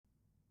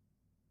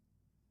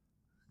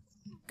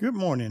Good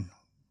morning.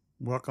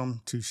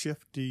 Welcome to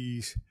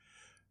Shifty's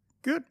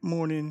Good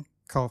Morning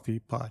Coffee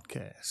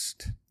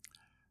Podcast.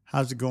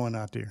 How's it going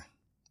out there?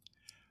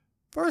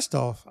 First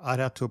off, I'd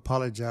have to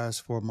apologize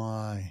for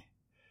my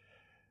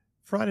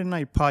Friday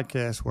night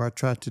podcast where I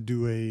tried to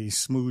do a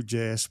smooth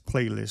jazz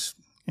playlist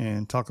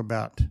and talk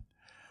about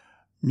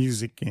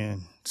music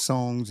and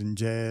songs and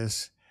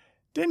jazz.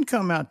 Didn't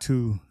come out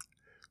too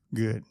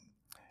good.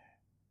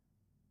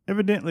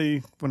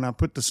 Evidently, when I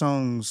put the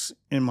songs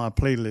in my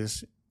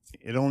playlist,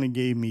 it only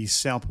gave me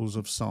samples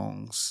of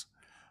songs,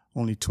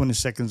 only 20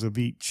 seconds of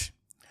each.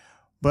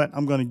 But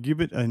I'm going to give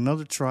it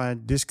another try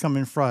this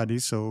coming Friday,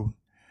 so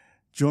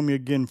join me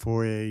again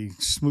for a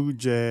smooth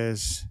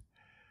jazz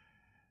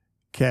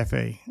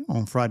cafe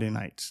on Friday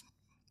nights.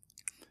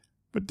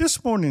 But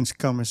this morning's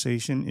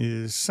conversation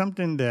is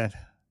something that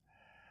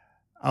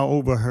I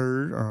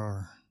overheard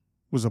or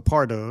was a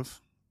part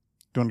of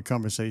during the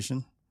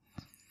conversation.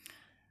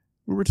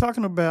 We were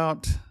talking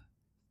about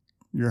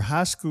your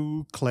high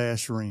school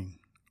class ring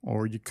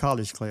or your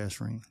college class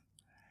ring.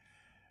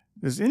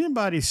 Does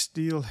anybody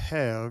still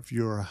have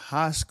your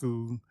high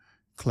school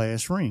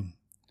class ring?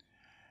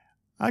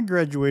 I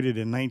graduated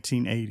in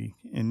 1980,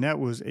 and that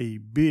was a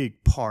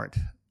big part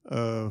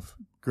of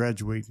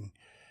graduating.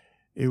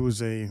 It was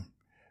a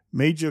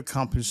major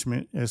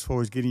accomplishment as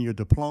far as getting your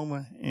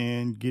diploma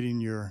and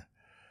getting your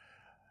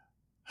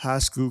high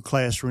school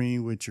class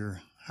ring with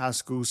your high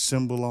school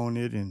symbol on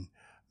it and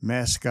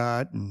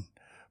mascot and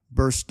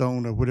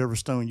birthstone or whatever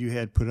stone you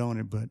had put on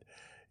it, but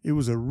it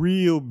was a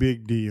real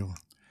big deal.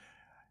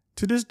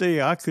 To this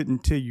day, I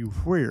couldn't tell you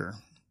where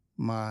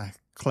my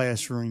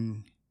class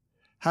ring,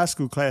 high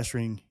school class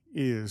ring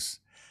is,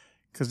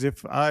 because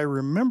if I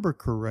remember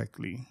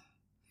correctly,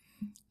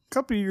 a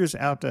couple of years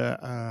after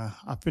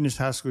I finished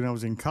high school and I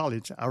was in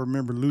college, I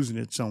remember losing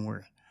it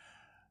somewhere.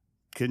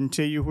 Couldn't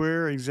tell you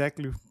where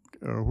exactly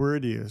or where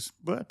it is,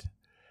 but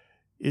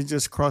it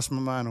just crossed my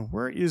mind of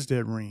where is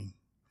that ring?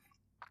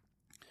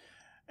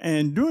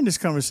 And during this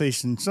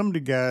conversation, some of the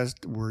guys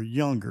were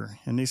younger,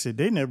 and they said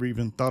they never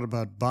even thought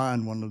about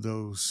buying one of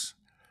those.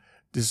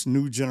 This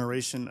new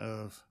generation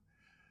of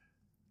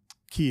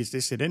kids, they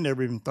said they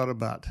never even thought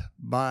about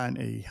buying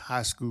a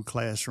high school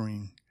class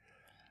ring.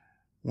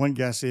 One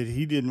guy said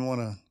he didn't want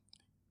to.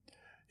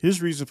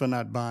 His reason for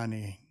not buying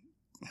a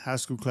high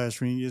school class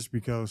ring is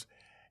because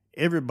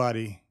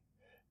everybody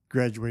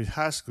graduated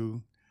high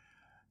school,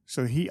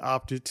 so he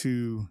opted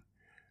to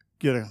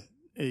get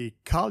a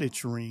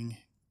college ring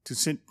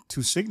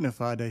to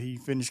signify that he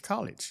finished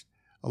college,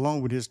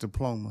 along with his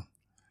diploma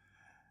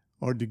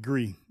or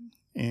degree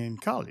in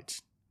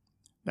college.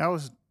 That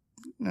was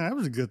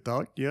a good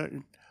thought. Yeah,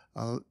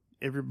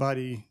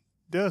 everybody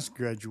does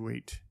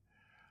graduate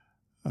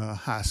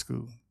high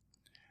school,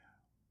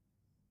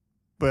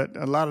 but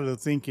a lot of the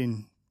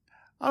thinking,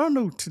 I don't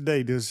know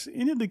today, does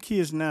any of the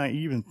kids now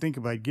even think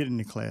about getting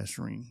the class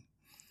ring?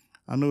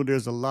 I know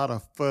there's a lot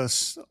of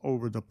fuss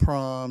over the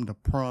prom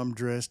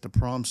dress, the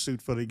prom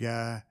suit for the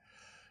guy,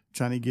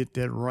 trying to get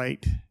that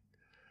right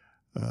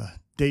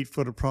date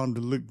for the prom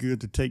to look good,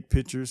 to take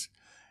pictures.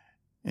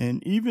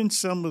 And even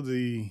some of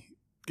the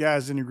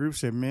guys in the group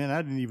said, man,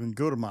 I didn't even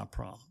go to my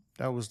prom.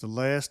 That was the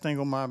last thing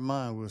on my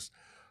mind, was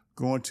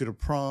going to the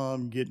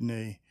prom, getting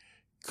a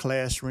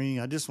class ring.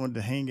 I just wanted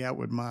to hang out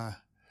with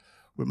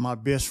my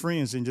best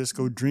friends and just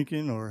go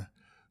drinking or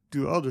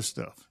do other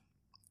stuff.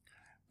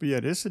 But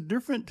yeah, there's a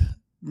different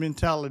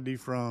mentality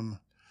from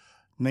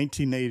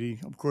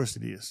 1980. Of course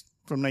it is.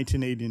 From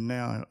 1980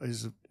 now,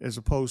 as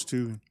opposed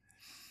to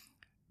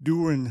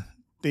doing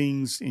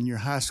things in your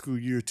high school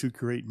year to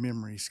create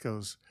memories.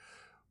 Because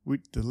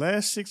the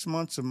last 6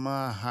 months of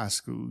my high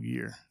school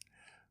year,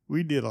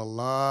 we did a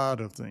lot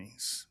of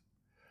things.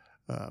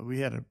 I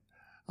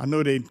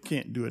know they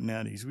can't do it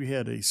nowadays. We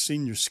had a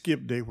senior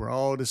skip day where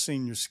all the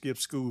seniors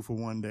skipped school for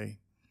one day.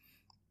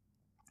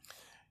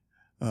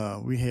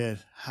 We had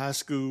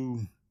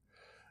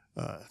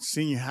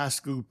senior high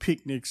school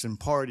picnics and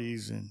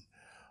parties and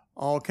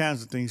all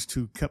kinds of things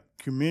to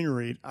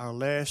commemorate our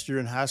last year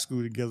in high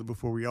school together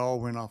before we all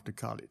went off to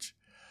college.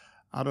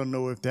 I don't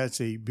know if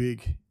that's a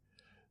big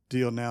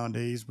deal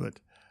nowadays, but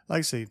like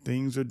I say,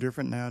 things are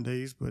different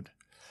nowadays. But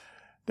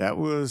that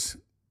was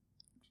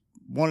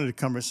one of the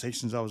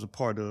conversations I was a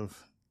part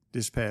of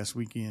this past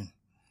weekend,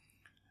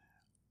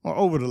 or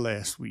over the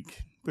last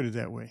week, put it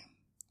that way.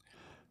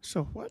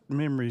 So what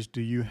memories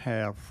do you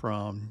have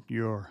from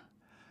your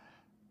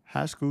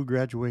high school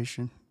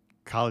graduation,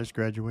 college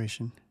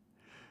graduation?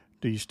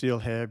 Do you still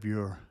have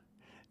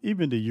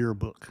even the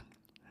yearbook,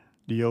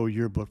 the old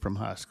yearbook from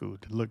high school,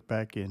 to look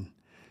back and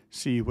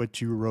see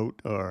what you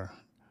wrote or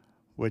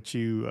what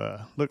you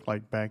looked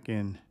like back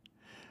in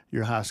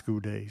your high school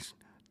days?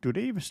 Do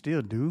they even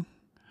still do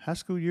high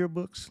school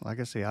yearbooks?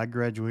 Like I say, I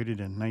graduated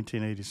in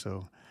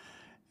 1980,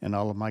 and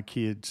all of my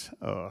kids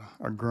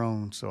are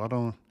grown, so I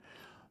don't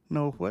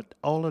know what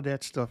all of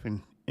that stuff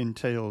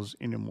entails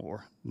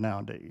anymore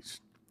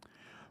nowadays.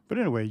 But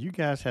anyway, you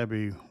guys have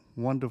a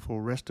wonderful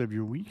rest of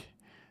your week,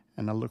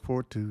 and I look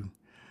forward to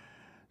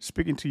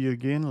speaking to you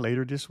again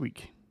later this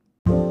week.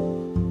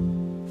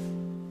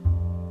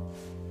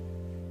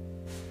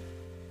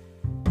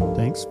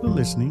 Thanks for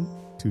listening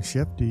to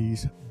Chef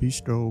D's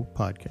Bistro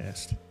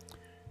Podcast.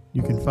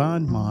 You can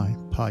find my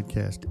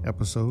podcast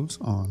episodes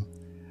on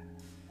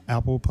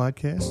Apple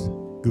Podcasts,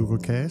 Google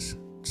Casts,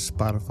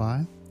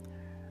 Spotify,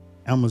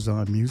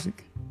 Amazon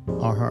Music,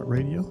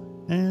 iHeartRadio,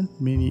 and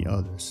many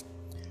others.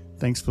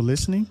 Thanks for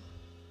listening.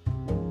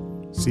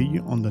 See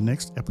you on the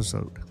next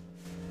episode.